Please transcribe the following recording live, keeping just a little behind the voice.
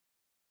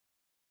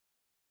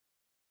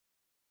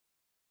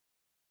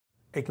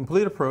A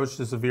complete approach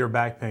to severe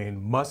back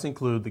pain must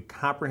include the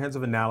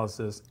comprehensive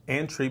analysis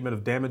and treatment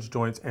of damaged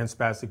joints and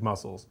spastic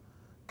muscles.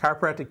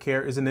 Chiropractic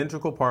care is an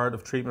integral part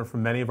of treatment for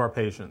many of our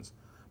patients,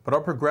 but our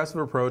progressive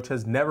approach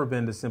has never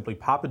been to simply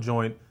pop a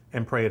joint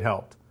and pray it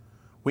helped.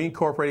 We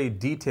incorporate a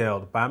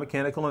detailed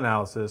biomechanical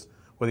analysis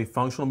with a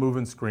functional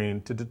movement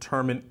screen to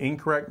determine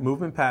incorrect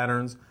movement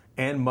patterns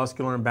and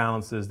muscular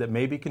imbalances that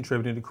may be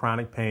contributing to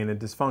chronic pain and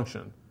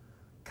dysfunction.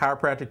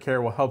 Chiropractic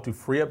care will help to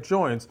free up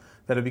joints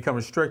that have become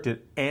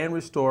restricted and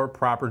restore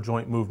proper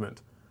joint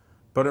movement.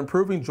 But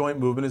improving joint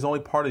movement is only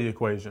part of the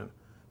equation.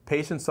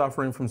 Patients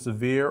suffering from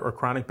severe or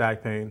chronic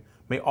back pain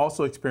may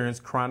also experience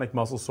chronic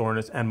muscle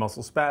soreness and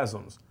muscle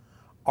spasms.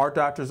 Our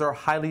doctors are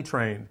highly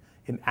trained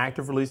in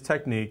active release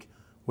technique,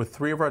 with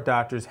 3 of our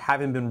doctors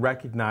having been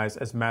recognized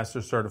as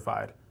master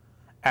certified.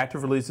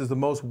 Active release is the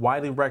most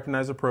widely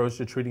recognized approach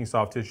to treating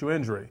soft tissue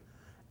injury.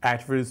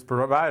 Active release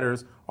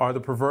providers are the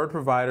preferred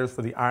providers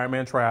for the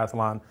Ironman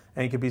triathlon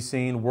and can be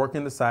seen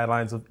working the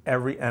sidelines of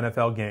every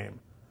NFL game.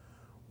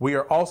 We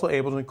are also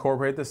able to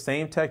incorporate the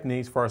same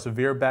techniques for our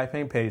severe back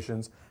pain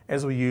patients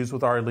as we use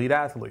with our elite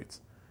athletes.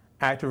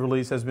 Active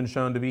release has been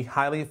shown to be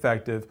highly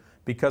effective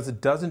because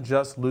it doesn't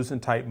just loosen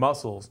tight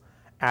muscles.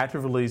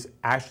 Active release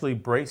actually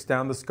breaks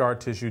down the scar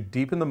tissue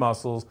deep in the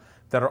muscles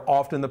that are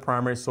often the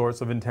primary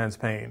source of intense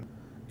pain.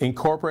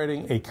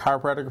 Incorporating a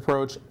chiropractic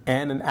approach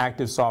and an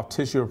active soft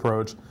tissue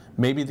approach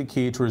may be the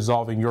key to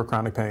resolving your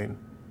chronic pain.